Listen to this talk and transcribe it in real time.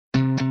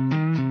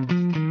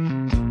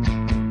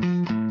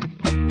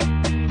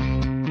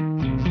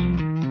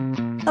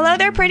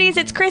there, pretties.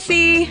 It's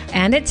Chrissy.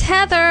 And it's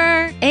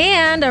Heather.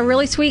 And a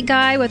really sweet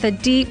guy with a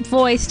deep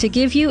voice to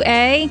give you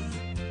a...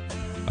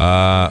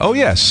 Oh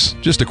yes,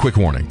 just a quick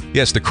warning.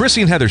 Yes, the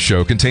Chrissy and Heather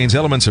show contains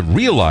elements of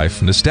real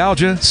life,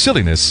 nostalgia,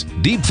 silliness,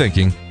 deep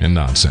thinking, and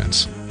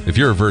nonsense. If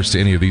you're averse to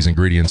any of these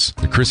ingredients,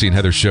 the Chrissy and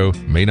Heather show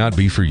may not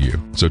be for you.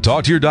 So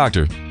talk to your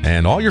doctor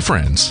and all your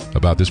friends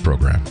about this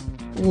program.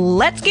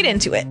 Let's get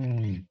into it.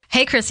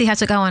 Hey, Chrissy,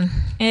 how's it going?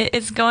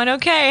 It's going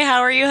okay. How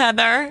are you,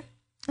 Heather?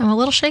 I'm a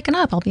little shaken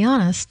up, I'll be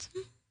honest.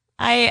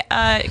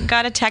 I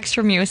got a text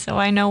from you, so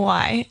I know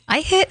why.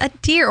 I hit a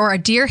deer, or a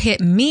deer hit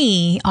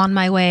me on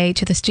my way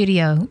to the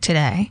studio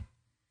today.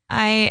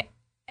 I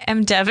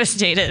am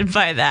devastated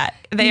by that.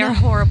 They are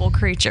horrible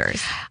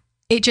creatures.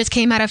 It just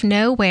came out of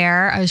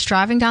nowhere. I was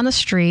driving down the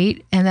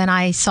street and then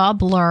I saw a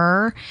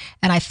blur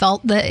and I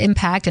felt the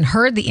impact and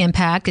heard the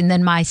impact. And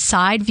then my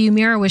side view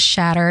mirror was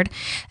shattered.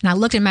 And I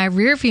looked in my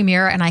rear view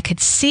mirror and I could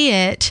see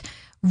it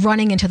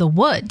running into the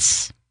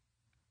woods.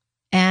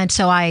 And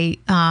so I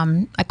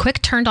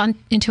quick turned on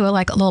into a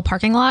little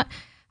parking lot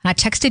and I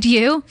texted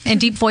you and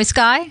Deep Voice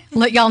Guy,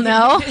 let y'all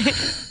know.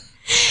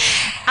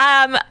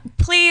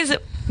 Please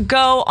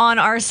go on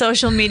our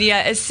social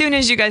media as soon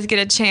as you guys get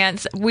a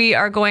chance. We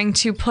are going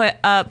to put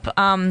up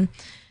a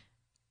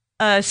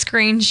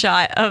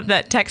screenshot of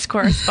that text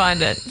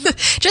correspondence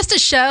just to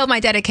show my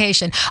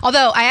dedication.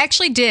 Although I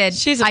actually did.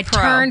 I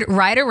turned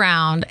right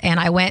around and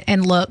I went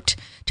and looked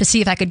to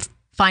see if I could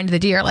find the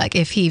deer, like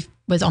if he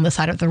was on the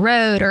side of the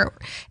road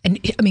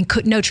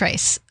no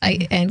trace.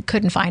 And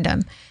couldn't find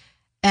him.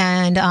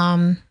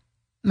 And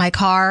my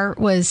car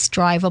was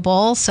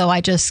drivable, so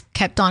I just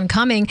kept on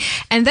coming.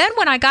 And then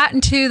when I got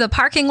into the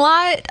parking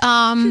lot,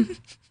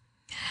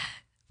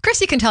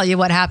 Chrissy can tell you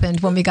what happened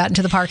when we got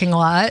into the parking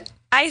lot.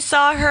 I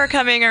saw her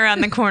coming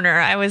around the corner.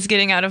 I was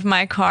getting out of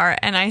my car,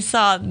 and I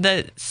saw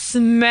the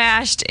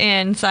smashed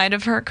inside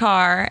of her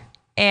car.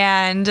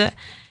 And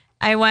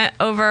I went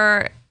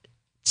over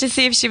to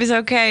see if she was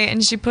okay,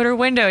 and she put her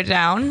window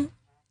down.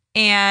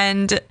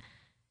 And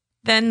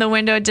then the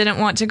window didn't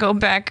want to go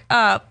back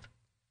up.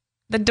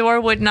 The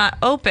door would not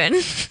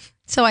open.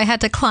 So I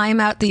had to climb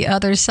out the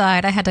other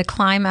side. I had to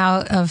climb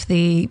out of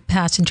the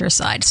passenger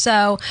side.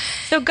 So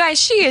guys,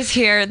 she is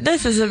here.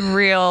 This is a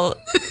real,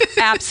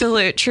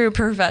 absolute, true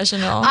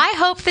professional. I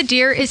hope the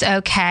deer is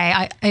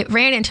okay. It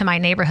ran into my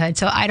neighborhood,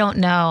 so I don't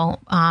know.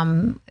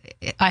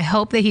 I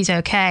hope that he's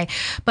okay.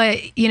 But,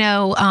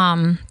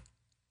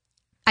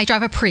 I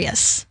drive a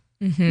Prius.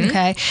 Mm-hmm.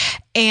 Okay.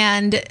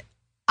 And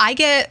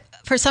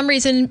for some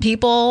reason,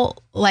 people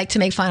like to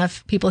make fun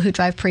of people who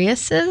drive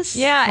Priuses.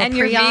 Yeah, and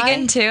you're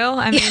vegan too.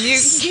 I mean,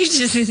 yes. you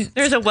just,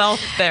 there's a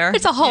wealth there.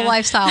 It's a whole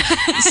lifestyle.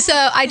 So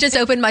I just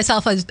opened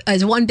myself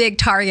as one big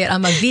target.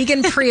 I'm a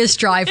vegan Prius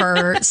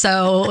driver,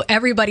 so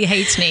everybody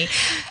hates me.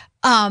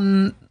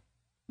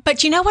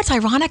 But you know what's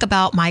ironic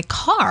about my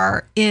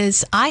car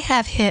is I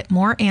have hit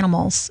more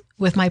animals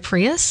with my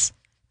Prius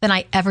than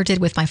I ever did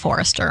with my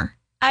Forester.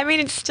 I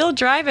mean, it's still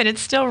driving. It's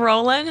still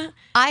rolling.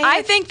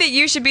 I think that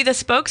you should be the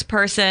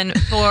spokesperson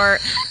for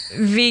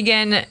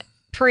vegan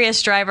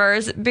Prius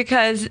drivers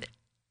because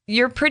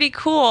you're pretty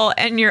cool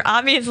and you're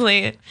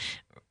obviously,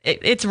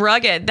 it's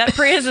rugged. That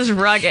Prius is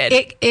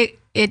rugged.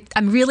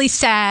 I'm really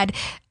sad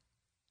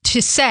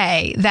to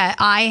say that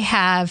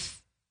I've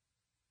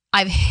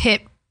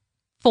hit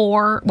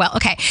 4. Well,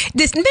 okay.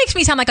 This makes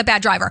me sound like a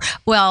bad driver.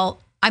 Well,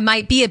 I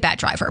might be a bad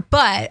driver,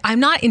 but I'm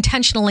not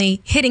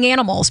intentionally hitting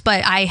animals,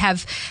 but I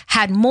have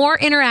had more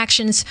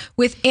interactions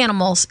with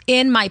animals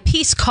in my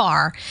Peace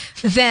car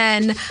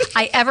than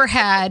I ever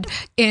had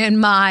in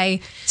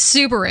my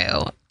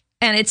Subaru.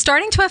 And it's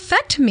starting to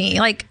affect me.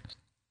 Like,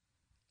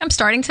 I'm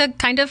starting to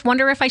kind of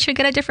wonder if I should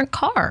get a different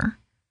car.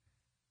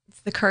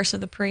 It's the curse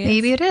of the Prius.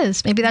 Maybe it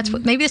is. Maybe that's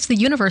maybe it's the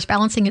universe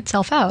balancing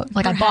itself out.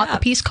 Like, perhaps. I bought the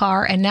Peace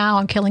car and now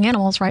I'm killing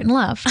animals right and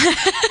left.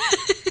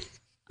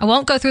 I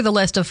won't go through the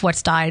list of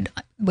what's died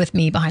with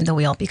me behind the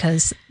wheel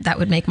because that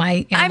would make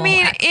my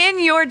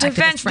in your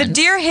defense, the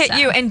deer hit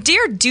you, and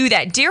deer do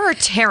that. Deer are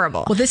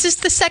terrible. Well, this is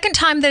the second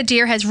time the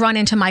deer has run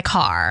into my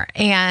car,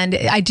 and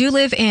I do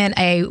live in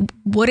a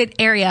wooded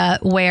area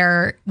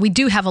where we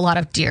do have a lot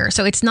of deer,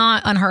 so it's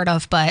not unheard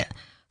of. But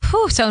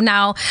so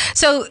now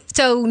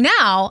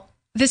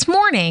this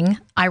morning,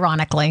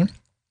 ironically,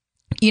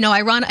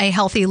 I run a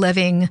healthy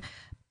living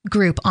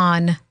group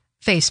on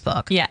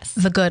Facebook. Yes.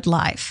 The Good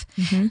Life.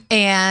 Mm-hmm.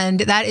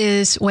 And that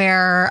is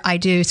where I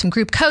do some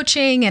group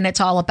coaching, and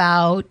it's all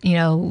about,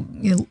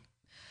 living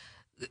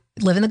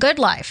the good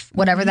life,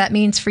 whatever that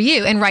means for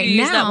you. And right now,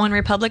 use that One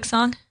Republic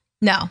song?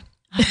 No.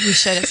 You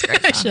should. It's a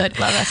great song. I should.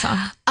 Love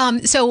that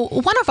song. So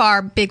one of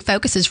our big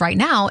focuses right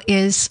now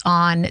is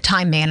on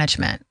time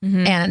management.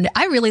 Mm-hmm. And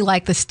I really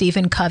like the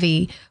Stephen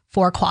Covey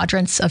 4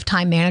 quadrants of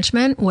time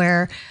management,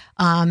 where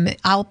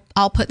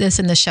I'll put this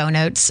in the show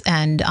notes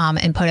and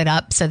put it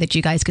up so that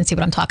you guys can see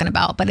what I'm talking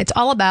about. But it's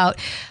all about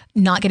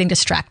not getting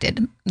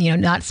distracted,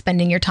 not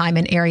spending your time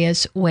in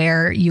areas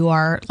where you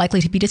are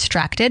likely to be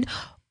distracted,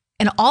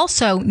 and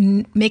also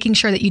making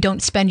sure that you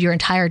don't spend your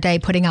entire day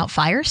putting out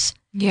fires.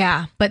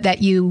 Yeah. but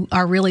that you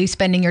are really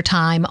spending your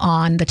time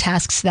on the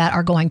tasks that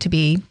are going to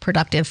be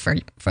productive for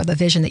the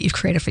vision that you've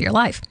created for your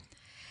life.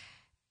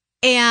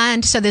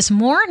 And so this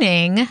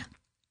morning,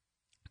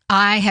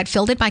 I had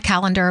filled in my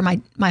calendar,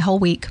 my whole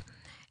week,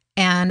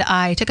 and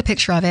I took a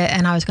picture of it,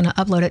 and I was going to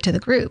upload it to the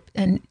group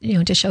and,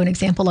 to show an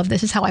example of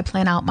this is how I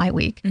plan out my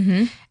week.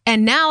 Mm-hmm.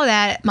 And now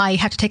that I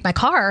have to take my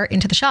car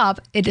into the shop,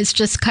 it is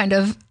just kind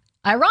of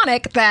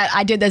ironic that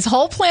I did this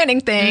whole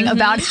planning thing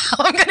about how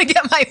I'm going to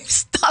get my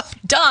stuff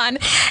done,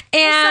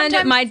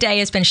 and my day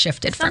has been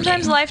shifted for me.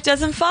 Sometimes life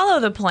doesn't follow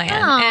the plan,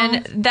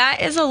 and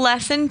that is a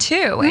lesson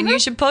too. And you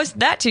should post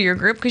that to your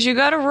group because you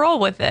got to roll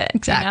with it.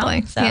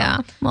 Exactly. So,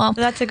 yeah. Well,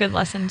 that's a good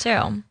lesson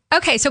too.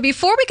 Okay, so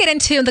before we get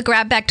into the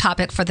grab bag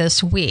topic for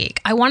this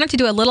week, I wanted to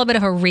do a little bit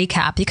of a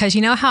recap because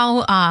you know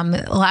how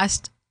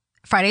last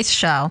Friday's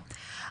show,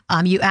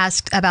 you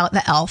asked about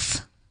the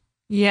elf.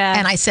 Yeah.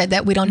 And I said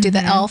that we don't do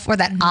the elf, or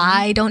that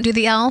I don't do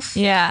the elf.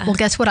 Yeah. Well,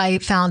 guess what I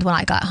found when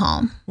I got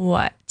home?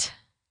 What?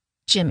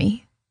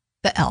 Jimmy,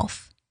 the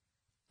elf,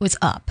 was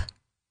up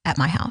at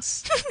my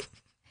house.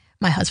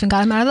 My husband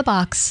got him out of the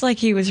box. It's like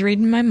he was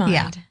reading my mind.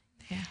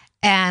 Yeah.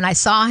 And I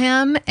saw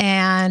him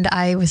and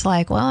I was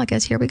like, well, I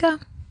guess here we go.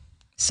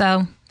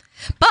 So,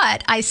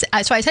 but I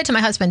said to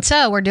my husband,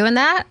 so we're doing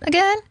that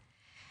again?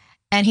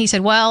 And he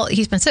said, well,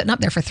 he's been sitting up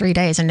there for 3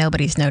 days and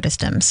nobody's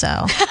noticed him. So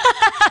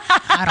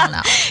I don't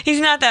know. He's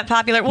not that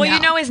popular. Well, No. you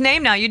know his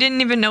name now. You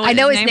didn't even know what I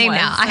know his his name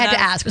was, now. so I had to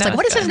ask. I was like,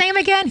 what is his name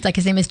again? He's like,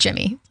 his name is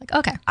Jimmy. It's like,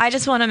 okay. I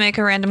just want to make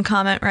a random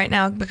comment right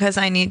now because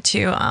I need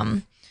to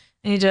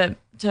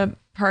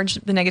purge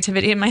the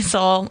negativity in my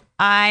soul.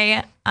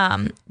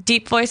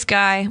 Deep Voice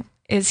Guy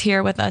is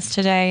here with us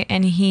today,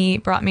 and he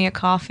brought me a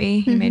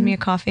coffee. He made me a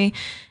coffee,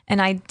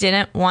 and I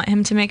didn't want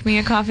him to make me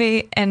a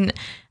coffee. And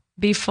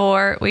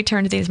before we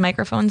turned these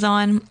microphones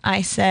on,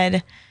 I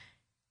said,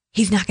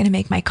 he's not going to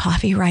make my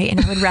coffee right, and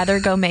I would rather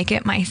go make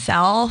it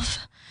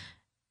myself.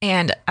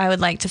 And I would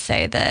like to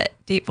say that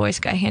Deep Voice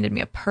Guy handed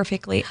me a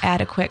perfectly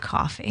adequate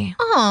coffee.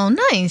 Oh,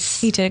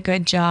 nice. He did a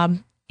good job.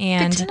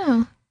 And Good to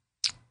know.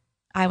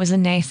 I was a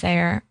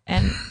naysayer,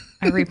 and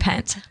I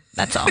repent.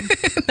 That's all.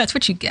 That's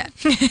what you get.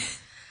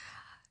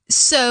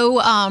 So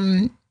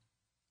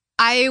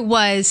I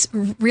was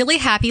really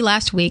happy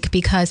last week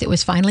because it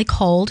was finally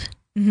cold,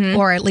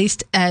 or at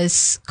least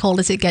as cold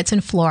as it gets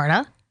in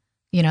Florida.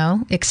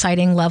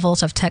 Exciting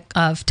levels of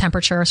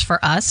temperatures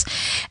for us.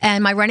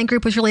 And my running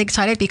group was really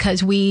excited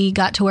because we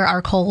got to wear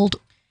our cold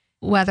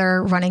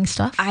weather running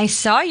stuff. I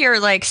saw your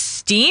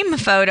steam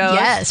photos.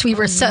 Yes, we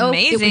were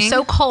amazing. It was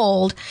so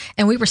cold,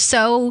 and we were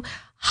so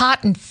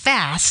hot and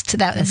fast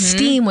that the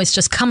steam was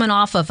just coming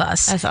off of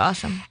us. That's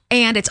awesome.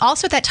 And it's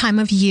also that time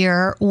of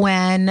year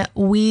when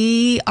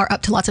we are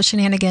up to lots of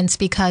shenanigans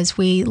because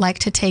we like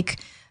to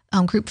take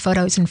group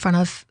photos in front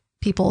of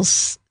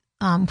people's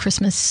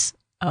Christmas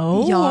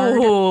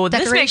yard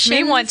this makes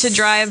me want to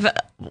drive,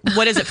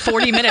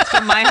 40 minutes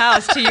from my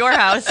house to your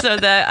house so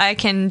that I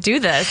can do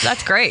this.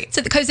 That's great.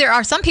 So, because there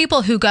are some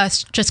people who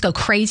just go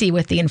crazy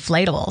with the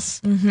inflatables.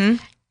 Mm-hmm.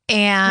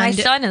 And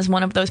my son is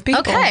one of those people.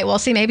 Okay, well,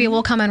 see, maybe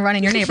we'll come and run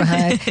in your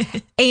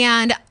neighborhood.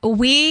 And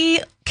we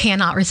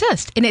cannot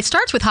resist. And it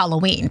starts with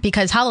Halloween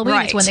because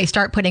Halloween is when they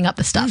start putting up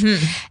the stuff.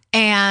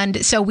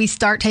 And so we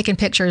start taking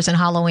pictures in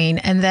Halloween.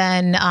 And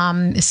then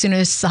as soon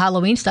as the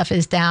Halloween stuff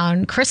is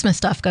down, Christmas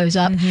stuff goes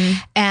up.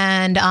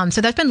 And so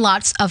there's been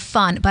lots of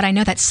fun. But I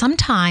know that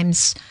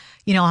sometimes,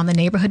 on the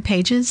neighborhood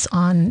pages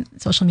on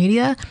social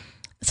media,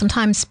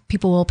 sometimes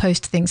people will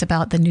post things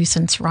about the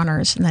nuisance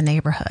runners in the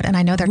neighborhood. And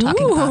I know they're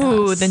talking about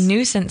us. The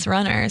nuisance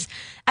runners.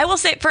 I will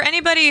say, for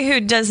anybody who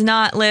does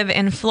not live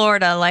in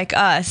Florida like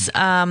us,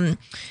 the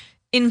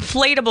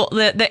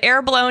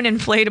air-blown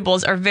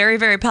inflatables are very,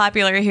 very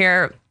popular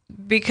here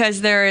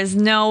because there is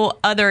no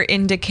other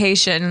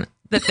indication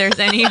that there's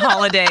any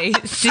holiday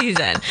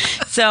season.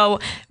 So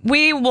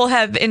we will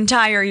have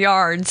entire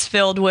yards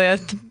filled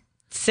with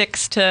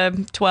 6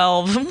 to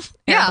 12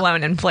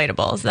 air-blown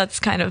inflatables. That's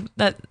kind of...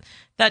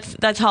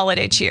 That's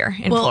holiday cheer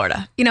in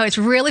Florida. It's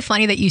really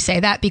funny that you say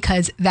that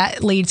because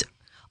that leads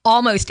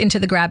almost into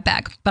the grab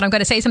bag. But I'm going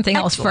to say something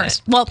else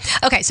first. Well,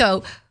 okay.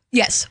 So,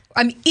 yes,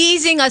 I'm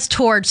easing us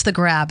towards the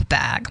grab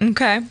bag.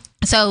 Okay.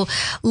 So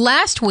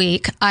last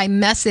week, I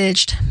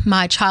messaged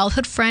my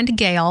childhood friend,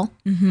 Gail,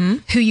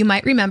 who you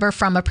might remember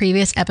from a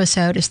previous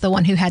episode is the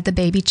one who had the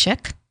baby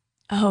chick.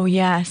 Oh,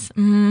 yes.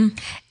 Mm-hmm.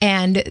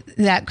 And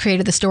that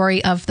created the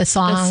story of the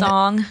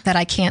song that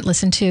I can't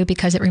listen to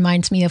because it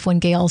reminds me of when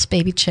Gail's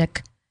baby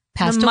chick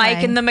passed away. The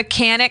Mike and the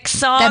Mechanic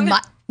song?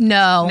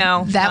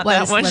 No, that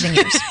was Living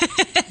Years.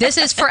 This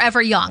is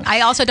Forever Young. I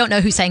also don't know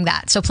who sang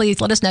that. So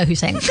please let us know who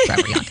sang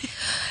Forever Young.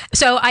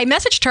 So I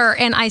messaged her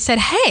and I said,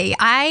 hey,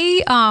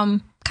 I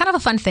kind of a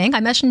fun thing. I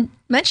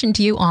mentioned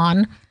you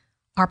on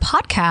our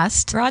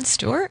podcast. Rod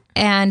Stewart?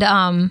 And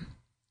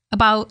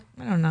about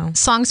I don't know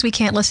songs we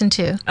can't listen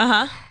to.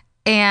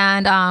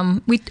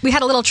 And we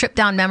had a little trip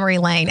down memory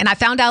lane, and I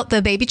found out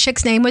the baby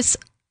chick's name was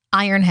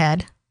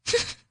Ironhead.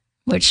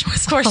 which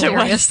was Of course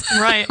hilarious. it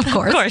was. Right. Of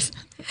course.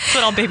 That's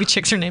what all baby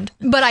chicks are named.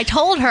 But I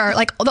told her,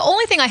 like, the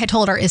only thing I had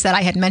told her is that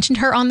I had mentioned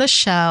her on the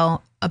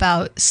show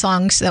about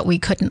songs that we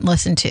couldn't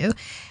listen to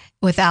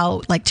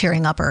without like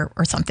tearing up or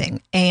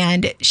something.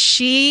 And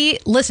she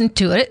listened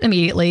to it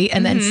immediately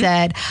and then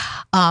said,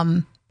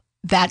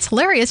 that's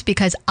hilarious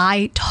because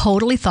I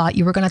totally thought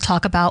you were going to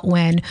talk about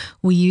when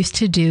we used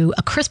to do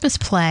a Christmas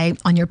play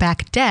on your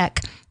back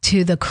deck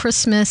to the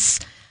Christmas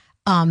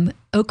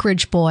Oak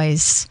Ridge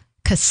Boys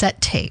cassette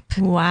tape.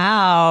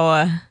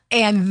 Wow.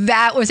 And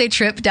that was a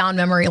trip down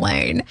memory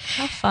lane.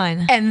 How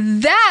fun.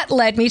 And that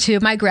led me to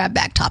my grab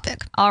bag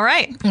topic. All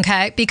right.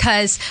 Okay.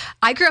 Because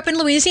I grew up in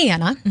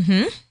Louisiana.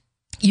 Mm-hmm.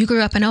 You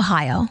grew up in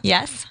Ohio.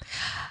 Yes.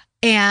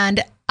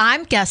 And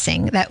I'm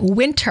guessing that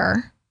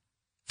winter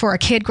for a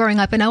kid growing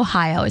up in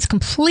Ohio is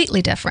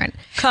completely different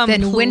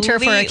than winter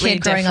for a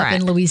kid growing up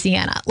in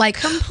Louisiana. Like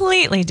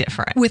completely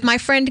different. With my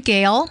friend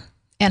Gail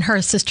and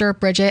her sister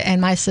Bridget and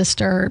my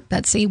sister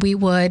Betsy, we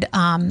would,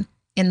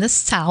 in the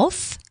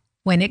South,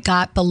 when it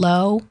got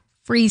below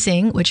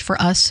freezing, which for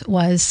us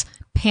was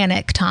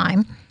panic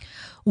time,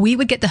 we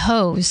would get the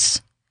hose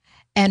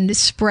and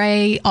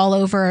spray all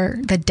over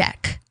the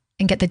deck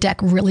and get the deck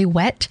really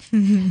wet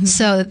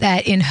so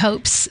that in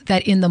hopes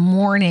that in the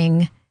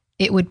morning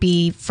it would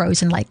be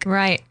frozen like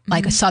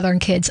a Southern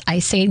kids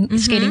ice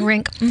skating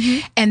rink.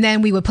 And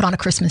then we would put on a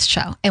Christmas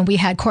show. And we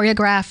had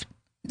choreographed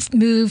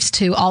moves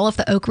to all of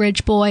the Oak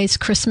Ridge Boys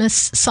Christmas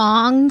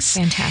songs.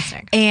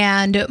 Fantastic.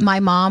 And my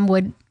mom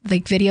would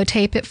like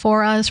videotape it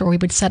for us, or we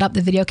would set up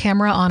the video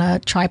camera on a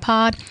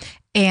tripod,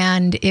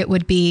 and it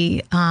would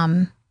be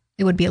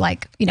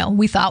like, you know,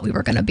 we thought we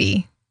were going to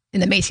be in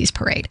the Macy's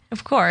parade.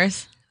 Of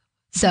course.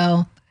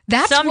 So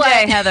that's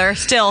someday, Heather,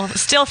 still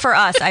for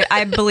us,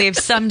 I believe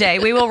someday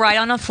we will ride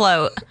on a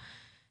float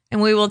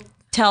and we will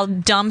tell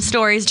dumb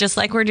stories just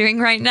like we're doing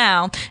right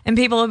now. And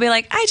people will be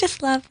like, I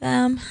just love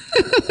them.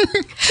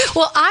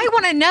 Well, I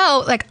want to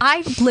know, like,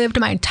 I've lived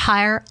my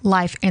entire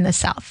life in the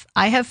South.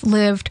 I've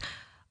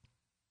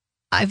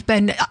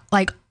been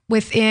like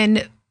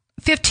within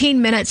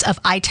 15 minutes of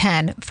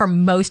I-10 for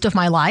most of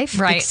my life,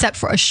 except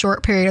for a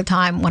short period of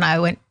time when I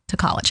went to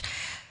college.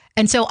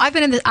 And so I've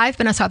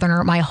been a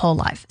Southerner my whole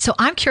life. So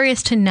I'm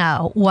curious to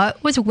know,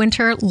 what was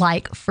winter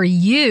like for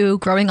you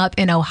growing up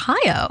in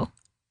Ohio?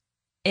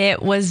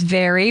 It was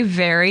very,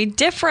 very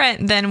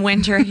different than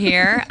winter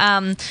here.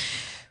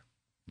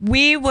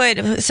 We would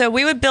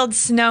build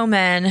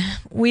snowmen.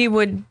 We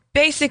would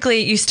basically,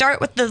 you start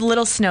with the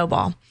little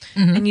snowball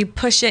and you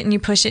push it and you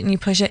push it and you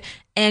push it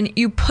and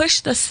you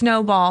push the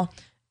snowball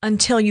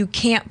until you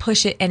can't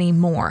push it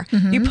anymore.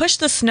 You push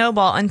the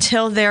snowball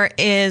until there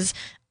is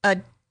a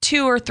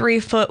 2 or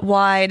 3 foot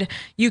wide,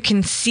 you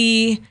can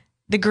see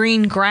the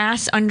green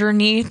grass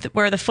underneath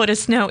where the foot of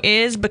snow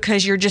is,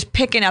 because you're just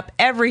picking up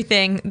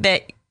everything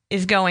that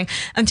is going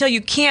until you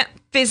can't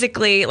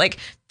physically, like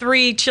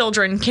 3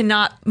 children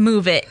cannot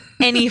move it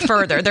any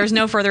further. There's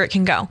no further it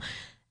can go.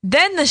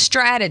 Then the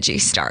strategy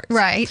starts.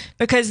 Right.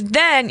 Because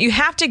then you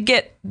have to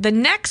get the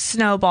next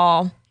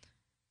snowball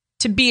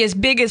to be as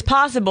big as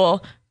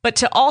possible, but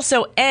to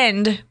also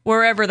end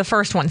wherever the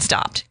first one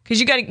stopped. Because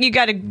you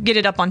got to get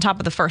it up on top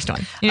of the first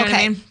one. You know what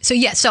I mean? So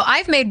so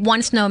I've made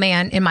one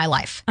snowman in my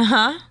life.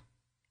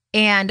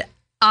 And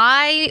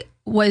I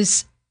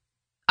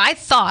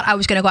thought I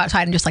was going to go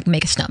outside and just like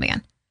make a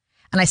snowman.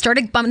 And I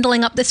started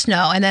bundling up the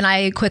snow, and then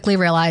I quickly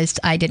realized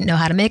I didn't know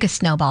how to make a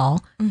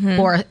snowball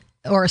or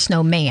a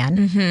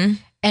snowman.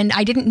 And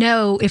I didn't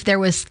know if there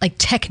was like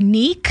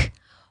technique.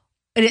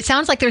 And it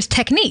sounds like there's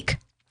technique.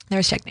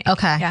 There's technique.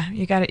 Okay. Yeah,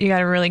 you got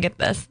to really get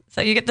this.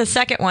 So you get the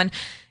second one,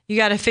 you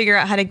got to figure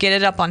out how to get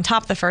it up on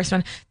top of the first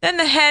one. Then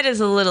the head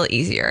is a little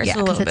easier. It's a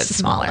little bit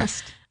smaller.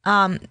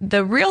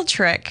 The real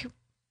trick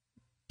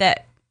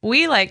that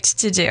we liked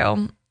to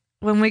do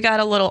when we got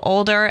a little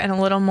older and a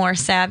little more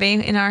savvy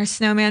in our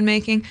snowman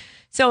making.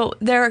 So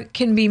there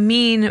can be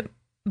mean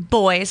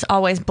boys,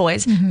 always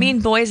boys, mean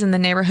boys in the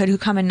neighborhood who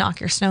come and knock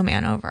your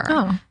snowman over.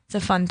 Oh. It's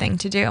a fun thing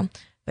to do,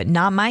 but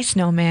not my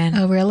snowman.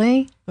 Oh,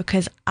 really?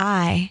 Because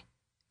I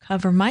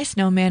cover my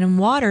snowman in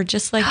water,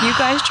 just like you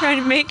guys try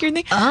to make your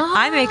thing.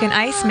 I make an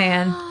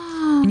Iceman,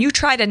 and you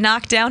try to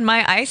knock down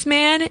my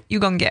Iceman, you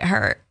gonna get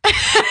hurt.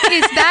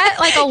 Is that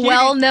like a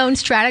well-known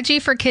strategy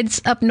for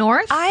kids up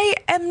north? I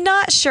am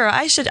not sure.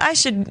 I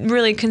should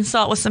really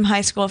consult with some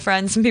high school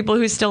friends, some people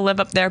who still live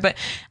up there. But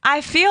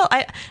I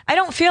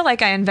don't feel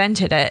like I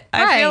invented it.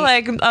 I feel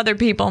like other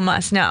people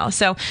must know.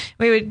 So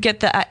we would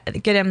get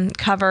him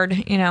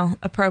covered,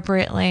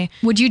 appropriately.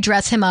 Would you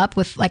dress him up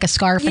with like a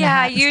scarf? And a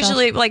hat and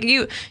usually stuff? Like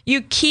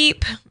you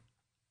keep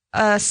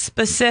a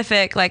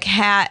specific like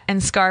hat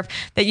and scarf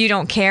that you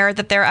don't care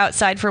that they're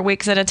outside for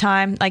weeks at a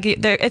time. Like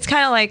it's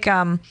kind of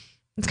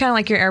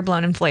like your air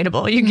blown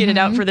inflatable. You get it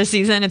out for the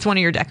season. It's one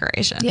of your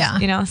decorations.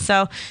 Yeah.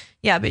 So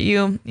yeah, but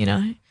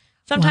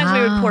sometimes we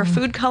would pour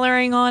food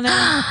coloring on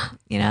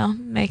it,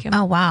 make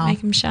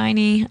him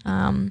shiny.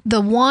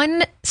 The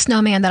one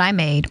snowman that I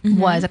made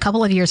was a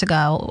couple of years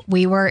ago.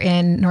 We were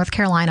in North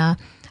Carolina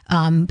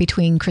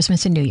between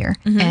Christmas and New Year,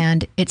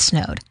 and it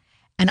snowed.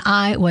 And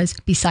I was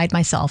beside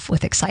myself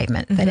with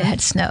excitement that it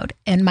had snowed.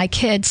 And my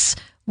kids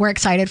were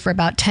excited for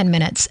about 10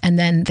 minutes, and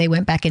then they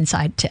went back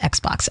inside to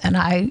Xbox, and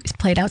I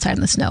played outside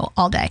in the snow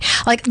all day.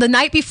 Like the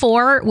night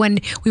before when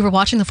we were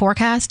watching the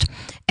forecast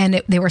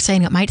and they were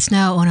saying it might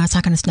snow. Oh no, it's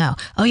not going to snow.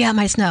 Oh yeah, it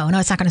might snow. No,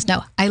 it's not going to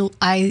snow.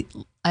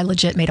 I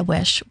legit made a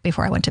wish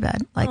before I went to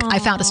bed. Like I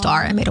found a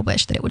star and made a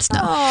wish that it would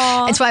snow.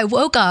 And so I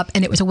woke up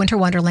and it was a winter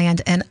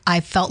wonderland, and I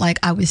felt like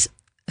I was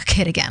a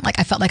kid again. Like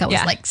I felt like I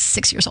was like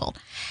 6 years old.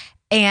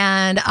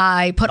 And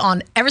I put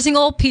on every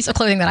single piece of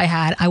clothing that I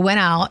had. I went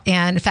out,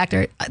 and in fact,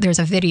 there's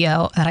a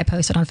video that I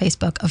posted on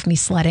Facebook of me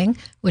sledding,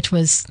 which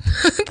was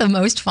the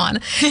most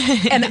fun.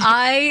 And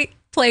I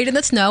played in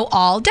the snow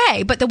all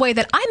day. But the way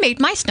that I made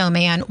my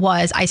snowman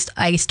was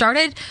I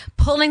started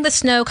pulling the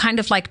snow kind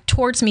of like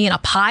towards me in a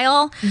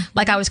pile,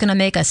 like I was going to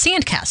make a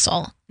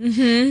sandcastle.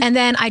 And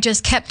then I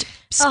just kept...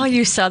 Oh,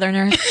 you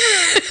Southerners.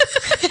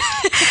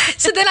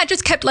 So then I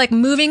just kept like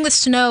moving the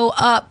snow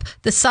up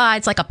the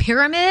sides like a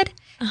pyramid.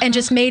 And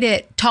just made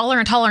it taller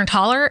and taller and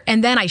taller.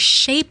 And then I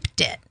shaped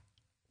it.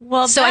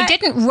 Well, so I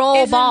didn't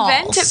roll balls.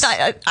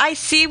 Inventive. I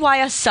see why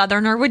a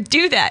Southerner would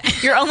do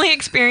that. Your only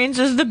experience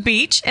is the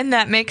beach, and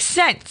that makes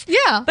sense.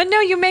 Yeah. But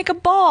no, you make a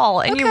ball,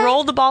 and you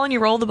roll the ball, and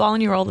you roll the ball,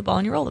 and you roll the ball,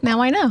 and you roll the ball.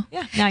 Now I know.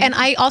 Yeah. And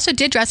I also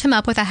did dress him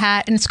up with a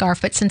hat and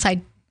scarf, but since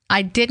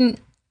I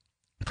didn't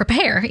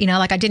prepare,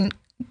 like I didn't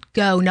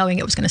go knowing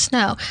it was going to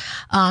snow,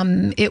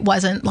 it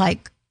wasn't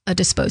like a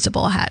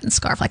disposable hat and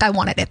scarf. Like I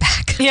wanted it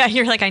back. Yeah,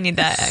 you're like, I need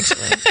that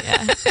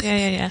actually.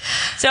 Yeah.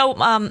 So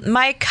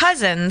my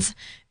cousins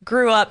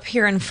grew up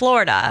here in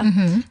Florida,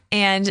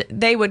 and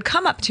they would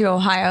come up to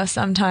Ohio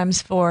sometimes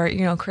for,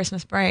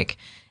 Christmas break.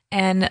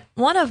 And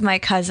one of my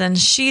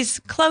cousins, she's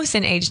close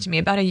in age to me,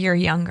 about a year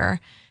younger.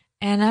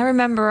 And I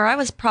remember I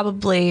was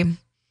probably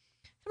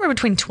somewhere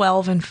between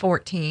 12 and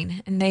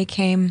 14, and they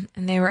came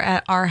and they were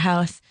at our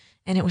house,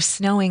 and it was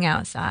snowing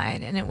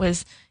outside, and it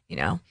was,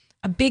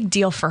 a big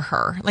deal for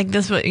her. Like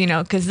this was,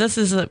 because this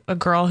is a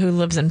girl who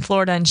lives in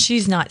Florida, and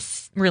she's not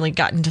really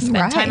gotten to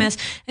spend time in this.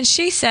 And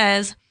she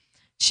says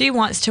she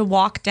wants to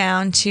walk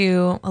down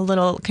to a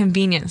little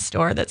convenience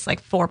store that's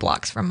like 4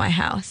 blocks from my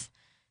house.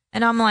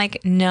 And I'm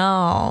like,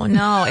 no,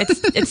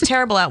 it's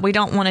terrible out. We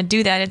don't want to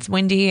do that. It's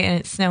windy and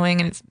it's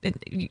snowing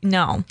and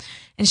no.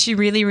 And she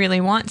really,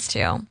 really wants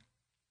to.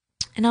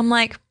 And I'm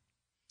like,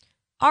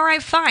 all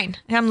right, fine.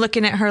 And I'm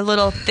looking at her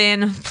little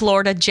thin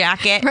Florida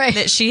jacket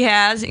that she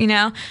has, and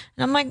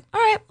I'm like, all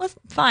right, well,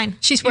 fine.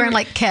 She's wearing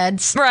like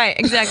Keds. Right,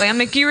 exactly. I'm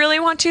like, you really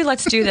want to?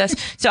 Let's do this.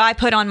 So I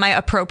put on my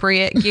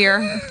appropriate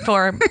gear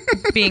for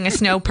being a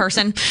snow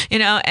person,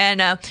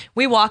 and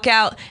we walk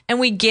out and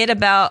we get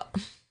about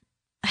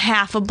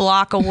half a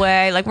block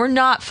away. Like we're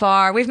not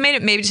far. We've made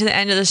it maybe to the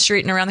end of the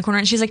street and around the corner.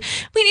 And she's like,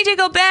 we need to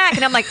go back.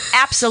 And I'm like,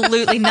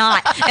 absolutely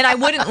not. And I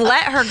wouldn't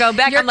let her go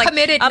back. You're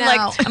committed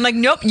now. I'm like,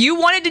 nope, you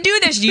wanted to do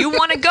this. You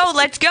want to go.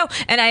 Let's go.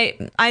 And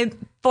I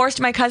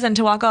forced my cousin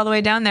to walk all the way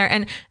down there.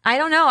 And I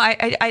don't know.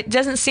 It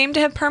doesn't seem to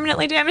have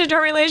permanently damaged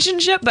our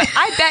relationship, but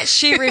I bet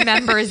she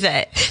remembers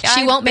it.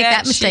 She won't make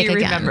that mistake again.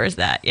 She remembers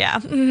that. Yeah.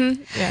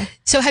 Mm-hmm. Yeah.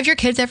 So have your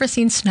kids ever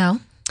seen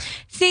snow?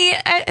 See,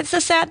 it's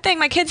a sad thing.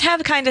 My kids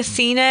have kind of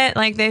seen it.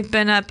 Like they've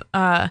been up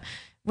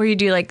where you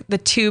do like the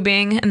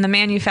tubing and the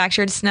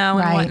manufactured snow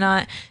and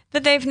whatnot,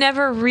 but they've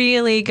never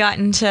really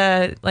gotten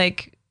to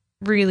like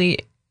really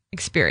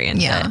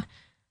experience it.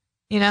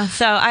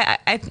 So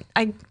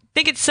I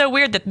think it's so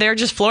weird that they're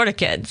just Florida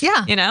kids.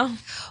 Yeah.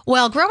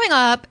 Well, growing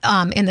up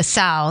in the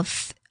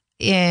South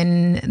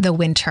in the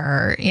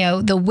winter,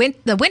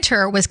 the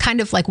winter was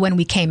kind of like when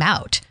we came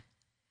out.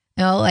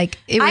 Like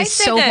it was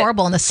so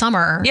horrible in the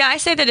summer. Yeah, I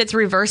say that it's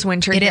reverse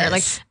winter here. Is.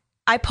 Like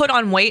I put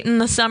on weight in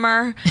the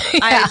summer.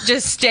 I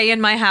just stay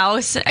in my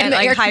house and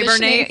like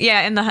hibernate.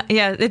 Yeah,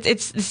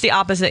 it's the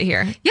opposite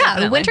here. Yeah,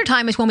 definitely. The winter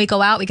time is when we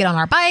go out, we get on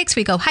our bikes,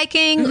 we go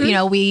hiking,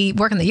 we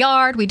work in the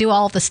yard, we do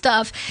all of the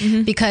stuff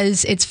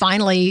because it's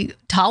finally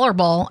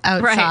tolerable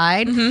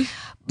outside. Right.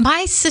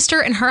 My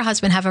sister and her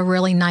husband have a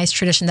really nice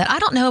tradition that I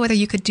don't know whether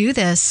you could do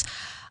this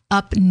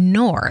up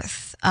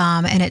north.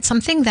 And it's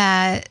something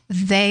that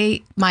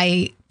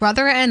my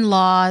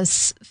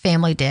brother-in-law's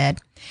family did.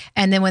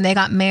 And then when they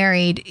got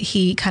married,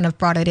 he kind of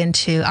brought it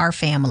into our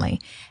family.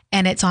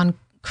 And it's on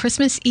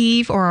Christmas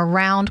Eve or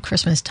around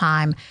Christmas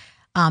time.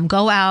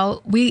 Go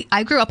out.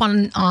 I grew up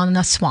on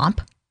a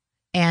swamp,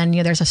 and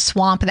there's a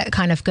swamp that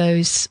kind of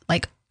goes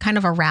like kind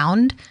of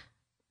around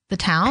the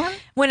town.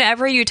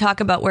 Whenever you talk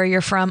about where you're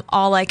from,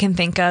 all I can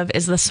think of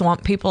is the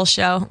Swamp People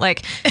show,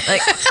 like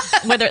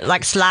whether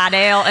like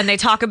Slidell, and they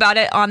talk about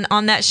it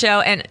on that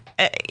show. And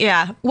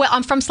well,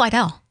 I'm from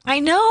Slidell. I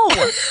know,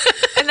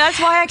 and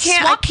that's why I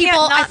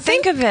can't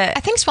think of it.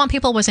 I think Swamp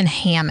People was in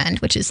Hammond,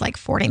 which is like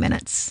 40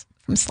 minutes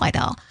from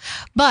Slidell,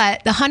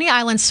 but the Honey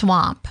Island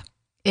Swamp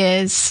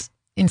is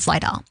in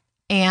Slidell.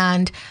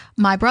 And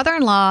my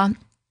brother-in-law,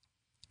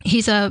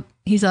 he's a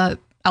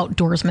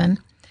outdoorsman,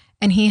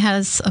 and he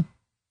has a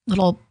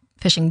little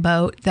fishing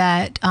boat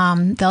that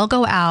they'll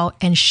go out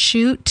and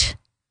shoot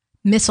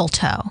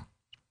mistletoe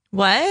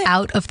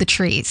out of the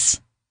trees.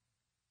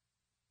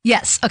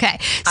 Yes. Okay.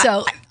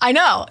 So I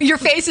know your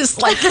face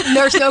is like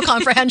there's no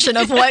comprehension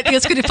of what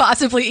this could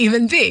possibly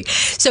even be.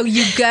 So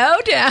you go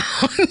down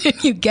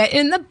and you get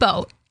in the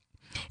boat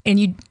and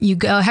you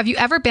go. Have you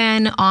ever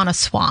been on a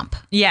swamp?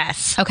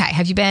 Yes. Okay.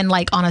 Have you been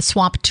like on a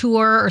swamp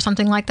tour or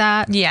something like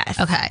that? Yes.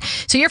 Okay.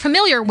 So you're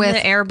familiar with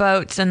the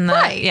airboats and the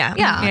right. Yeah.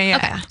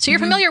 Okay. So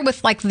you're familiar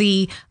with like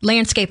the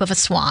landscape of a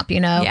swamp, you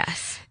know?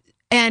 Yes.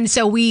 And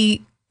so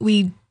we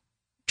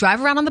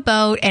drive around on the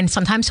boat, and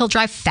sometimes he'll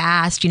drive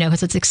fast, you know,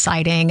 because it's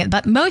exciting.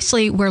 But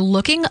mostly we're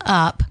looking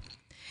up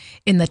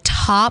in the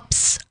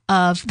tops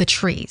of the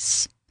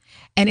trees.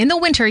 And in the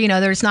winter, you know,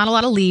 there's not a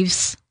lot of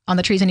leaves on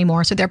the trees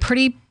anymore, so they're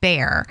pretty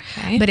bare.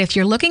 Okay. But if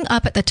you're looking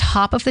up at the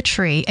top of the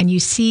tree and you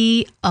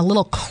see a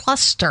little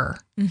cluster,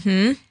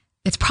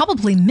 it's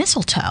probably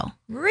mistletoe.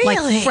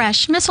 Really? Like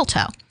fresh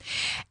mistletoe.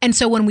 And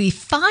so when we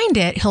find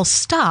it, he'll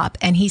stop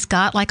and he's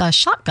got like a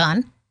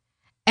shotgun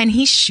and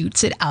he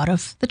shoots it out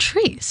of the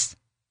trees.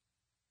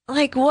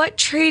 Like, what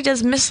tree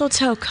does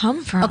mistletoe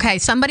come from? Okay,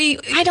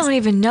 I don't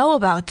even know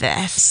about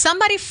this.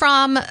 somebody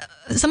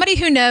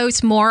who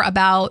knows more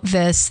about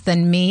this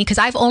than me, because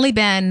I've only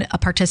been a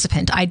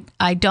participant.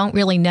 I don't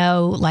really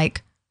know,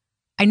 like,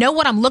 I know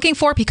what I'm looking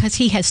for because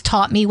he has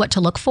taught me what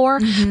to look for,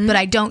 but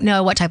I don't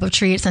know what type of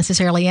tree it's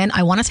necessarily in.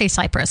 I want to say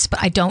cypress,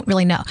 but I don't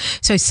really know.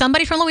 So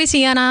somebody from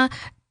Louisiana,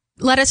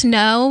 let us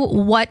know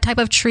what type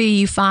of tree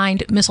you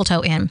find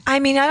mistletoe in. I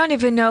mean, I don't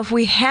even know if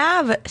we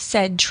have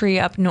said tree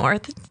up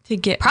north to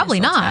get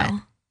Probably mistletoe.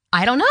 not.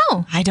 I don't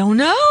know. I don't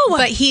know.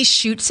 But he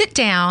shoots it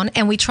down,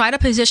 and we try to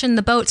position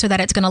the boat so that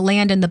it's going to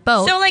land in the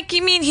boat. So, like,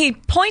 you mean he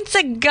points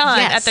a gun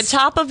Yes. at the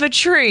top of a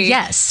tree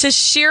Yes. to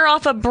shear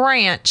off a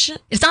branch?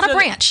 It's not a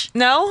branch.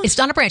 No? It's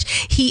not a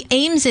branch. He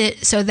aims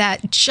it so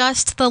that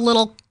just the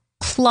little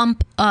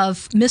clump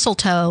of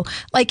mistletoe,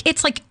 like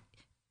it's like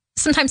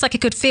sometimes like it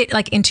could fit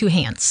like in two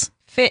hands,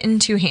 Fit in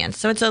two hands.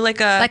 So it's like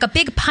like a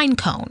big pine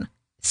cone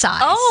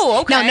size. Oh,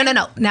 okay.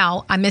 No.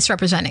 Now I'm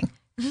misrepresenting.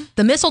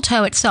 The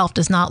mistletoe itself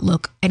does not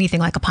look anything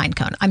like a pine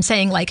cone. I'm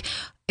saying like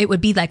it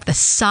would be like the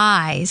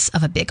size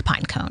of a big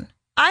pine cone.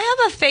 I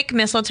have a fake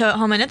mistletoe at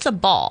home, and it's a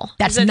ball.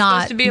 That's Is it not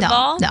supposed to be a no,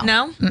 ball?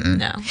 No,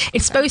 No.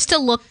 It's supposed to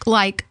look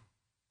like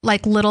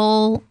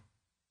little,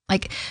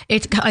 like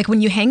it's like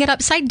when you hang it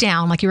upside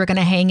down, like you were going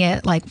to hang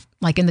it like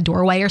in the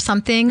doorway or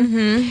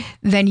something.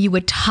 Then you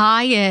would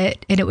tie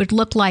it, and it would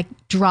look like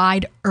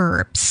dried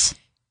herbs.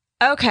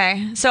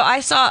 Okay, so I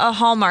saw a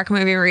Hallmark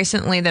movie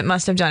recently that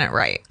must have done it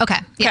right. Okay,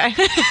 yeah.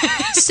 Okay.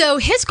 So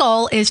his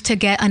goal is to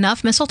get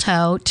enough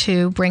mistletoe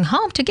to bring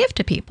home to give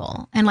to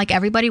people, and like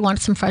everybody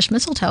wants some fresh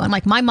mistletoe, and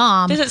like my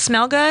mom Does it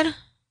smell good?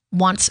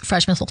 wants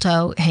fresh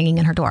mistletoe hanging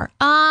in her door.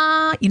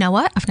 You know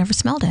what? I've never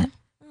smelled it.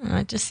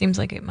 It just seems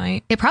like it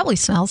might. It probably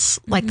smells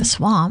like the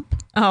swamp.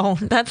 Oh,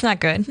 that's not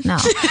good. No.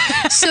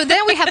 So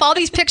then we have all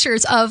these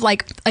pictures of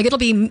like it'll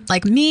be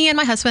like me and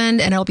my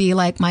husband, and it'll be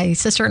like my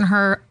sister and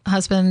her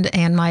husband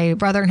and my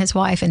brother and his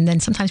wife, and then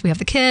sometimes we have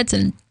the kids,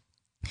 and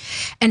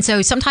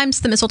so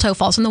sometimes the mistletoe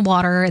falls in the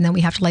water, and then we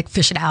have to like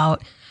fish it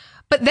out.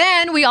 But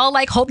then we all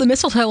like hold the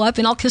mistletoe up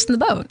and all kiss in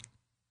the boat.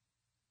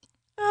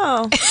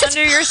 Oh,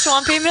 under your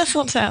swampy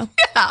mistletoe.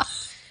 Yeah.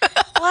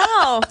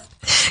 Wow.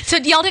 So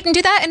y'all didn't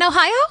do that in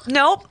Ohio?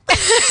 Nope.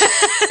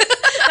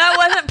 That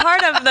wasn't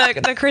part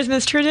of the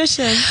Christmas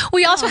tradition.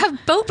 We also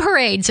have boat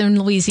parades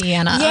in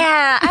Louisiana.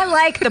 Yeah, I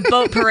like the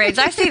boat parades.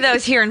 I see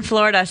those here in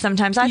Florida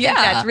sometimes. I think Yeah.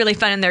 that's really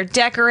fun, and they're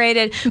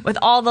decorated with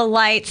all the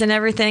lights and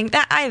everything.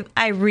 That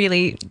I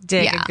really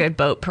dig Yeah. a good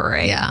boat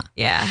parade. Yeah.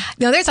 Yeah.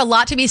 Now, there's a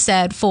lot to be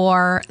said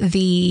for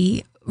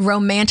the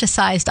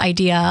romanticized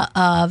idea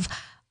of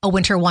a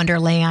winter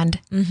wonderland,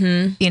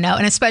 you know,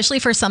 and especially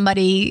for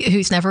somebody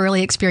who's never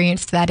really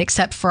experienced that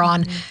except for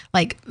on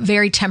like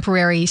very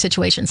temporary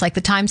situations. Like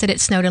the times that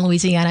it snowed in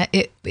Louisiana,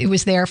 it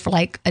was there for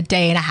like a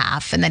day and a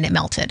half and then it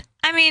melted.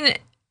 I mean,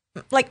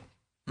 like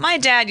my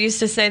dad used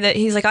to say that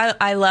he's like,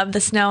 I love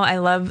the snow. I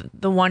love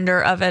the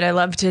wonder of it. I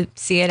love to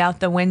see it out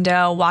the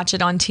window, watch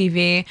it on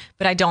TV,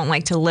 but I don't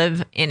like to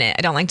live in it.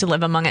 I don't like to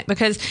live among it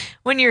because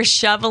when you're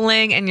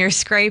shoveling and you're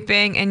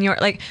scraping and you're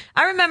like,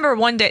 I remember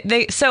one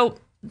day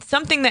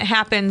something that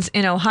happens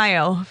in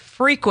Ohio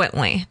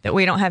frequently that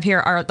we don't have here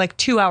are like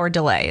 2-hour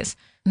delays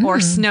or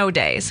snow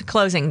days,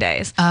 closing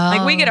days.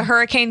 Like we get a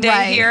hurricane day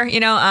right. here, you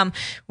know,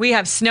 we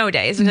have snow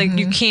days. Like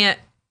you can't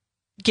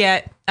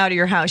get out of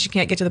your house. You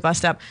can't get to the bus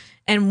stop.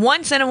 And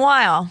once in a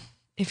while,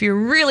 if you're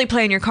really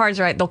playing your cards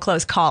right, they'll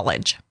close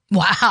college.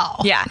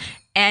 Wow. Yeah.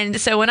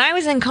 And so when I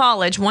was in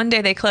college, one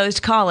day they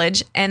closed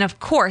college. And of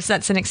course,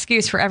 that's an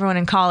excuse for everyone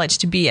in college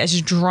to be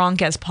as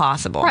drunk as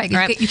possible. Right.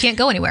 You can't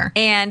go anywhere.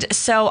 And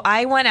so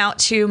I went out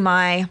to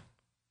my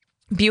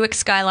Buick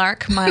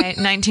Skylark, my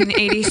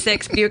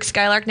 1986 Buick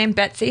Skylark named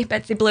Betsy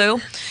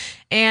Blue.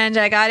 And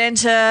I got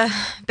into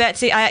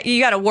Betsy.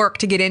 You got to work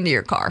to get into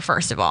your car,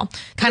 first of all.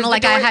 Kind of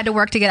like I had to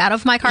work to get out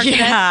of my car today.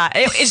 Yeah,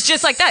 it's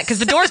just like that because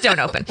the doors don't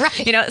open.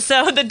 Right. You know,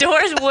 so the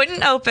doors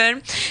wouldn't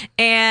open,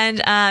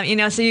 and you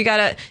know, so you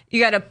gotta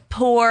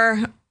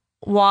pour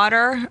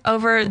water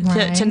over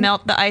Right. to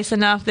melt the ice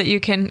enough that you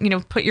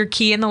can, put your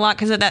key in the lock.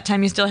 Because at that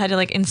time you still had to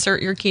like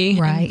insert your key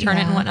Right, and turn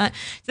it and yeah. whatnot.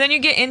 So then you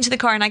get into the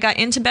car, and I got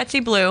into Betsy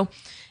Blue.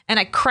 And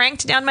I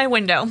cranked down my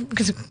window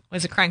because it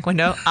was a crank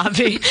window,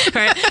 obvi,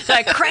 right? So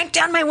I cranked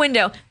down my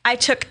window. I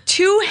took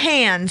 2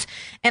 hands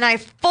and I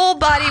full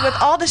body with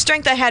all the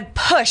strength I had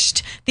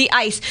pushed the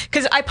ice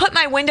because I put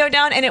my window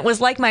down and it was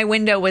like my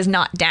window was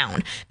not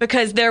down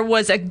because there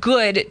was a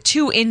good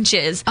 2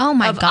 inches Oh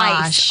my of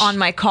gosh. ice on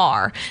my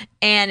car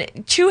and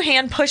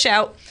 2-hand push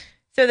out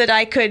so that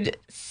I could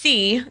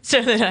see,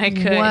 so that I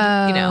could,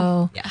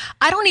 Whoa. yeah.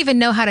 I don't even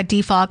know how to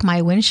defog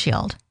my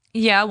windshield.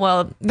 Yeah,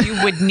 well,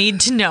 you would need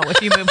to know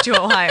if you moved to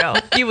Ohio.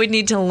 You would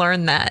need to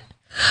learn that.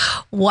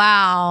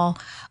 Wow.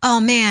 Oh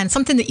man,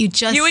 something that you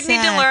just You would need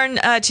to said.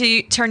 learn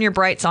to turn your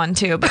brights on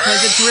too,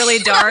 because it's really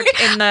dark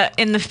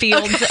in the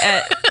fields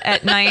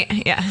at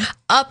night. Yeah,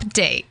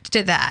 Update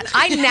to that.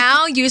 I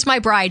now use my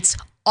brights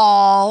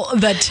all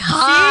the time.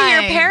 see,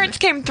 your parents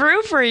came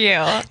through for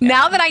you.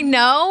 Now that I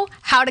know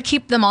how to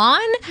keep them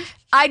on,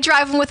 I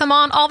drive them with them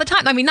on all the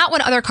time. I mean, not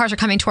when other cars are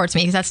coming towards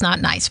me because that's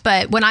not nice,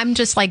 but when I'm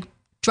just like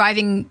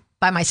driving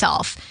by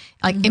myself,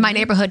 like in my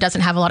neighborhood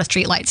doesn't have a lot of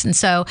streetlights. And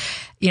so,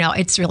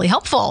 it's really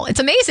helpful. It's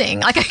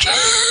amazing. Like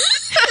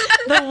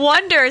The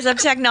wonders of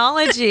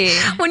technology.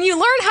 when you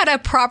learn how to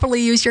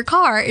properly use your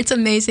car, it's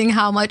amazing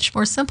how much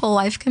more simple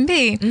life can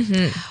be.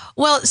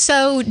 Well,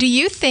 so do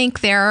you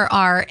think there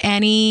are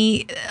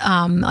any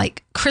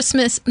like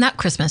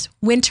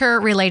winter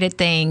related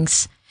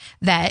things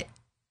that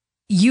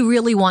you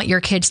really want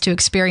your kids to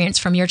experience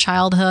from your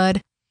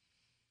childhood?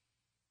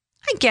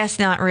 I guess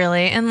not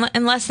really,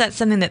 unless that's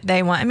something that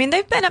they want. I mean,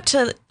 they've been up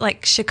to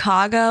like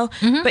Chicago,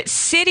 but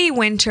city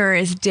winter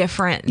is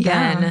different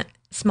Yeah. than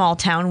small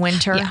town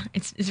winter. Yeah.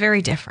 It's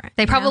very different.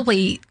 They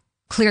probably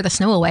clear the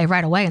snow away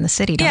right away in the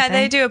city, don't Yeah,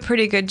 they? they do a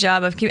pretty good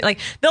job of keeping. Like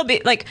they'll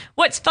be like,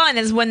 what's fun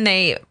is when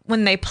they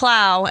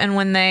plow and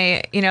when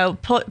they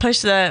push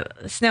the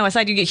snow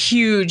aside, you get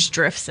huge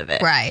drifts of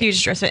it. Right.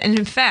 Huge drifts of it. And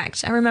in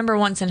fact, I remember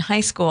once in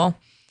high school.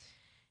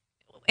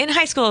 In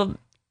high school,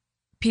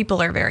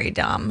 people are very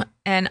dumb,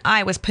 and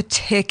I was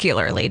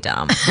particularly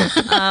dumb.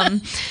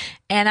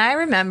 And I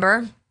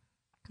remember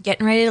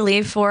getting ready to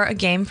leave for a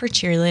game for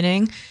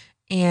cheerleading.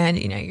 And,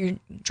 you're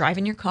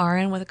driving your car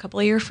in with a couple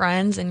of your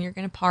friends and you're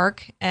going to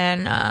park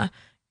and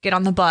get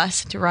on the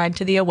bus to ride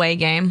to the away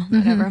game,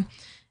 whatever.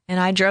 And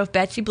I drove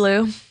Betsy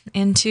Blue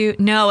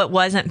no, it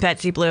wasn't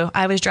Betsy Blue.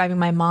 I was driving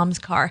my mom's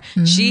car.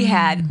 She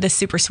had the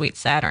super sweet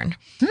Saturn.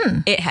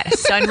 It had a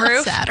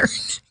sunroof. Saturn.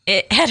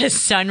 It had a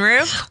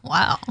sunroof.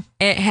 Wow.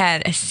 It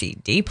had a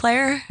CD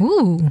player.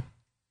 Ooh.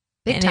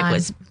 Big And time. it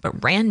was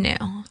brand new.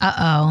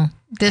 Uh-oh.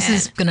 This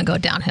is going to go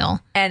downhill.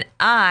 And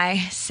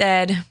I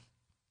said,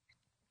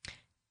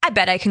 I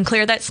bet I can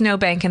clear that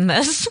snowbank in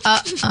this.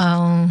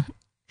 Uh-oh.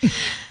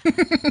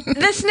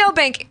 The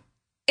snowbank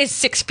is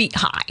 6 feet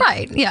high.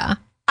 Right. Yeah.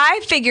 I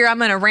figure I'm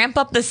going to ramp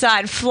up the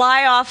side,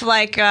 fly off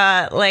like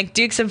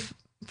Dukes of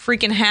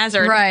freaking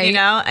Hazzard, Right.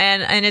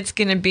 and it's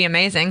going to be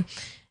amazing.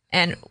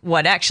 And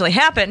what actually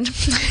happened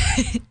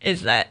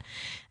is that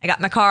I got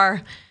my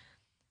car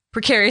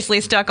precariously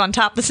stuck on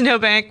top of the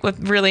snowbank with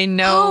really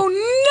no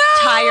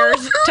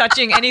tires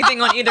touching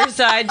anything on either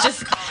side.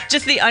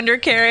 Just the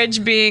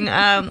undercarriage being.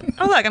 Oh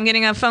look, I'm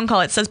getting a phone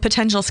call. It says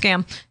potential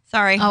scam.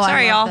 Sorry,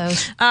 I y'all.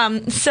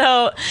 love those.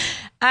 So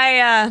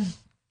I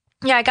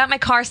got my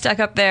car stuck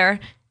up there.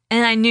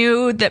 And I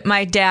knew that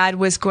my dad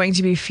was going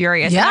to be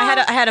furious. Yeah.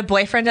 And I had a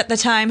boyfriend at the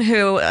time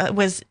who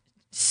was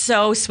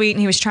so sweet, and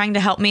he was trying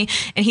to help me.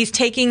 And he's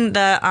taking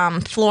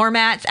the floor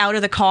mats out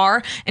of the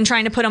car and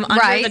trying to put them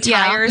under Right, the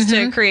yeah. tires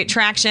to create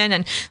traction.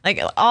 And like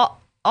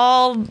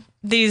all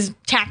these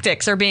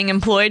tactics are being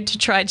employed to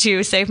try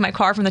to save my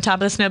car from the top of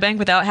the snowbank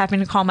without having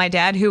to call my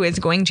dad, who is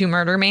going to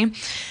murder me.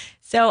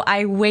 So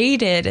I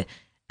waited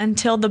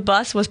until the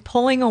bus was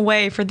pulling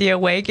away for the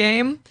away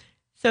game,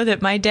 so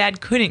that my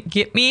dad couldn't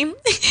get me.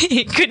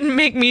 He couldn't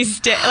make me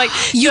stay. Like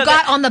You so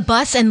got that on the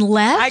bus and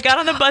left? I got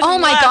on the bus. Oh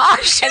and my left,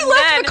 gosh. You and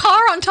left then, the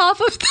car on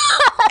top of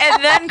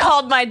and then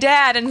called my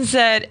dad and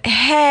said,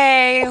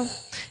 "Hey,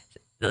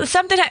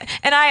 something."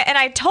 And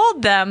I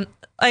told them,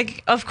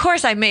 like, of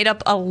course, I made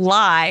up a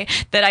lie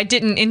that I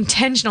didn't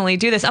intentionally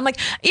do this. I'm like,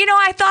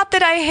 I thought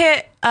that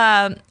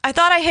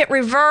I hit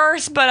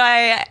reverse, but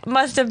I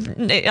must have.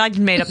 I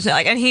made up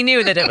and he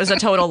knew that it was a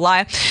total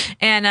lie.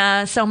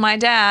 And so my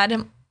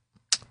dad,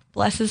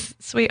 bless his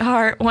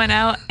sweetheart, went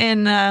out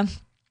in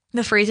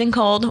the freezing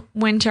cold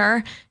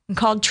winter and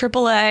called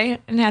AAA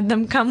and had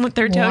them come with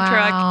their tow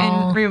truck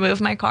and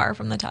remove my car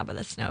from the top of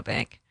the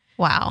snowbank.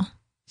 Wow.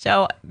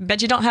 So,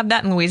 bet you don't have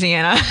that in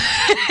Louisiana.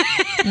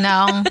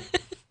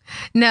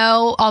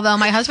 No, although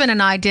my husband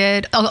and I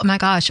did. Oh my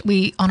gosh,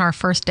 on our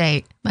first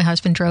date, my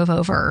husband drove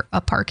over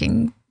a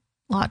parking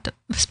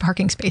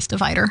space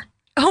divider.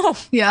 Oh,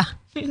 Yeah.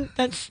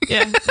 That's,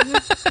 yeah.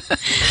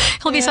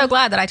 He'll be so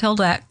glad that I told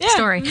that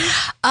story.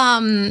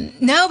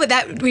 No, but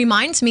that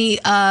reminds me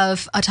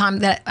of a time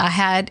that I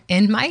had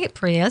in my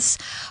Prius.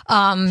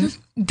 It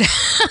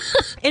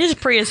is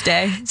Prius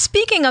day.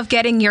 Speaking of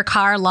getting your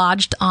car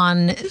lodged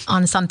on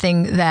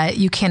something that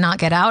you cannot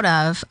get out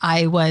of,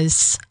 I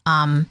was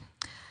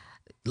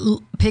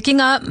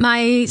picking up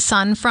my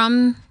son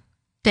from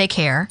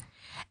daycare,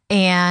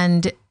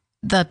 and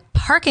the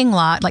parking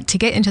lot, like to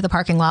get into the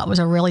parking lot, was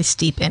a really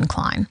steep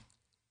incline.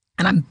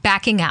 And I'm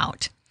backing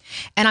out.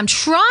 And I'm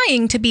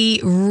trying to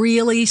be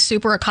really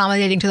super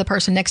accommodating to the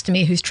person next to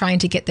me who's trying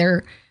to get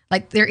their,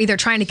 like, they're either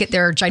trying to get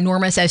their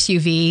ginormous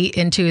SUV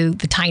into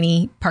the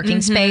tiny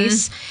parking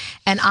space,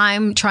 and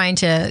I'm trying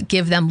to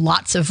give them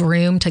lots of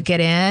room to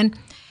get in.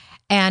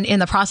 And in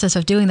the process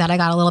of doing that, I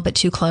got a little bit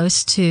too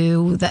close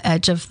to the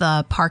edge of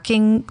the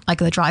parking, like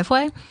the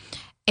driveway,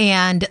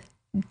 and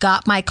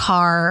got my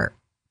car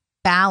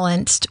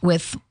balanced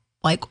with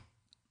like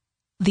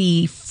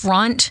the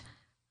front,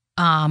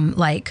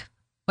 like,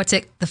 what's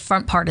it? The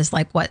front part is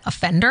like what, a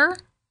fender?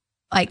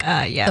 Like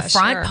the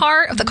front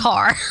part of the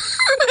car.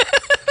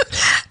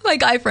 My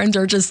guy friends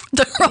are just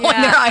rolling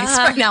their eyes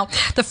right now.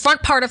 The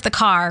front part of the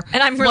car.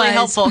 And I'm really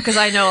helpful because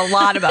I know a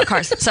lot about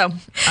cars. So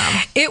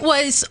it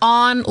was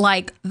on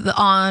like the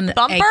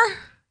bumper?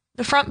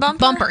 The front bumper?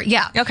 Bumper,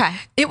 yeah. Okay.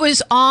 It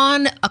was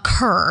on a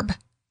curb.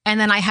 And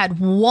then I had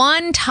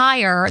one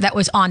tire that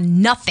was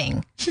on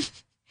nothing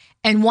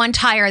and one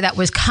tire that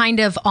was kind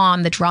of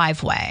on the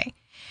driveway.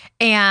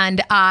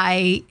 And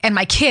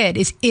my kid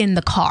is in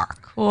the car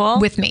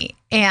with me.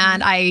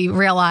 And I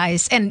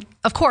realized, and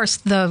of course,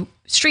 the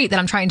street that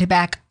I'm trying to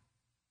back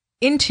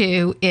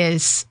into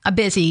is a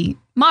busy,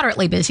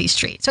 moderately busy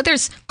street. So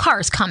there's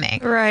cars coming.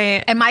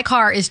 Right. And my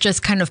car is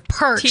just kind of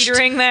perched.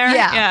 Teetering there.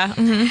 Yeah.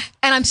 And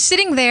I'm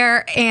sitting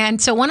there.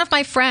 And so one of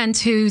my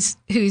friends whose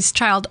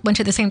child went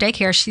to the same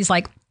daycare, she's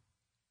like,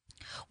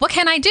 what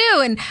can I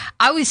do? And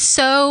I was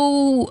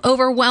so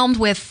overwhelmed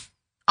with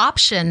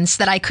options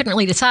that I couldn't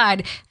really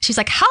decide. She's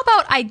like, how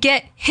about I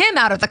get him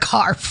out of the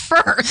car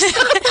first?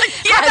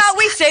 Yes. How about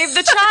we save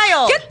the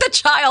child? Get the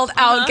child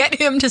out, get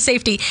him to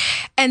safety.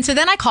 And so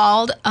then I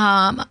called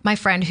my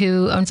friend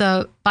who owns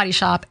a body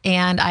shop,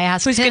 and I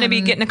asked who's going to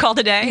be getting a call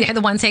today? Yeah, the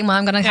one saying, well,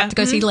 I'm going to have to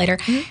go see you later.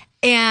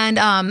 And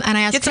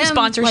I asked get some him,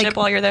 sponsorship like,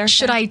 while you're there.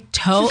 Should I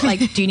tow? Like,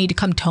 do you need to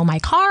come tow my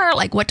car?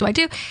 Like, what do I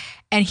do?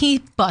 And he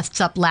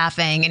busts up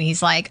laughing, and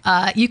he's like,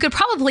 you could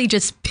probably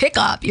just pick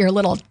up your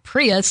little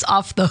Prius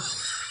off the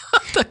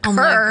curb. Oh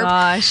my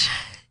gosh.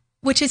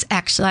 Which is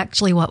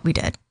actually what we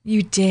did.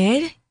 You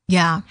did?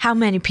 Yeah. How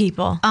many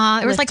people?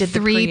 There was like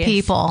 3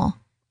 people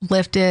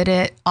lifted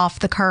it off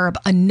the curb,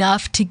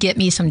 enough to get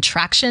me some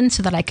traction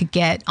so that I could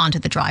get onto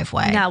the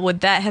driveway. Now, would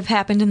that have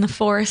happened in the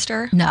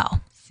Forester? No.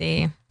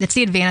 See. That's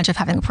the advantage of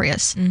having a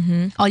Prius.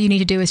 All you need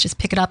to do is just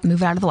pick it up and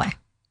move it out of the way.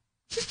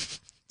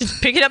 Just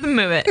pick it up and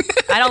move it.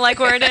 I don't like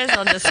where it is.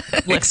 I'll just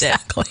lift it.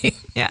 Exactly.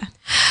 Yeah.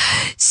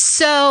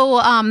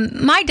 So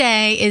my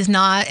day is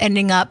not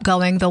ending up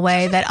going the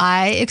way that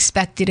I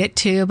expected it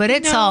to, but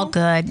it's all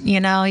good. You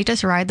know, you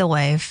just ride the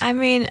wave. I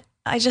mean,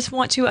 I just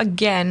want to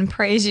again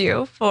praise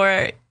you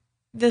for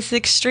this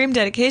extreme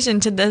dedication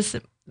to this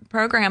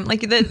program. Like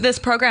this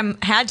program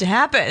had to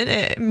happen.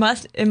 It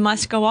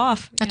must go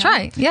off. That's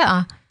right.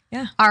 Yeah.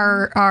 Yeah.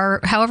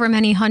 Our however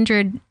many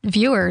 100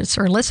 viewers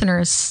or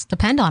listeners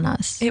depend on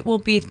us. It will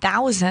be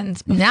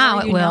thousands. Now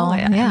it will.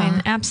 Yeah. I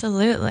mean,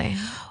 absolutely.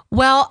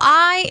 Well,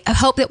 I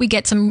hope that we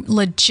get some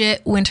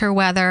legit winter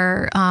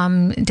weather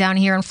down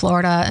here in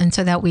Florida, and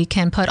so that we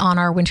can put on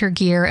our winter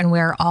gear and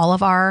wear all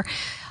of our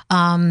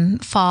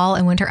fall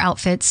and winter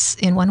outfits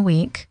in 1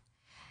 week.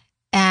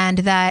 And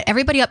that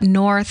everybody up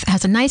north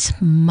has a nice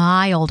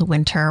mild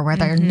winter where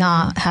they're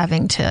not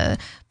having to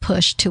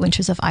push 2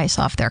 inches of ice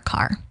off their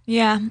car.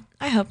 Yeah,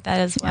 I hope that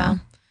as well.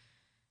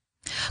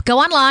 Yeah. Go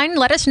online.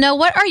 Let us know,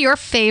 what are your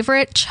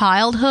favorite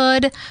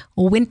childhood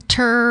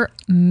winter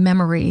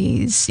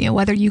memories? You know,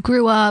 whether you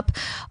grew up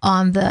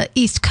on the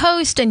East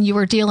Coast and you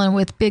were dealing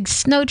with big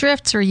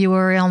snowdrifts, or you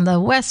were on the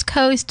West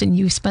Coast and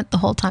you spent the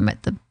whole time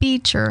at the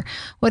beach, or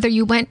whether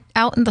you went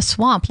out in the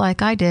swamp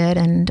like I did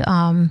and,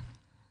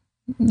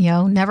 you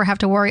know, never have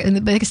to worry. And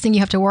the biggest thing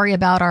you have to worry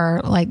about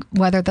are like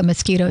whether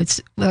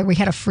we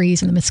had a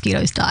freeze and the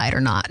mosquitoes died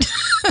or not.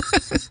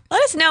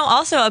 Let us know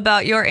also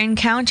about your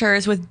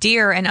encounters with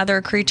deer and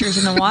other creatures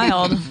in the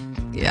wild.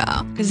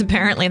 Yeah. Because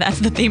apparently that's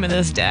the theme of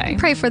this day.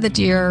 Pray for the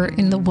deer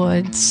in the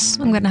woods.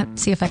 I'm going to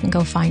see if I can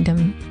go find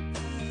him.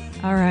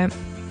 All right.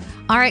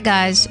 All right,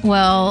 guys.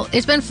 Well,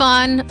 it's been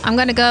fun. I'm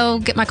going to go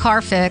get my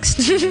car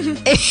fixed.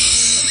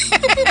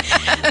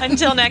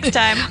 Until next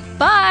time.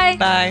 Bye.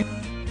 Bye.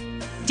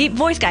 Deep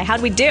Voice Guy,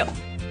 how'd we do?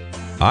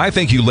 I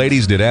think you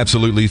ladies did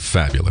absolutely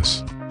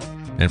fabulous.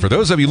 And for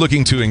those of you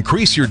looking to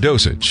increase your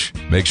dosage,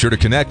 make sure to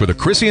connect with the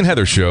Chrissy and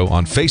Heather Show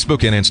on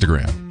Facebook and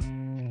Instagram.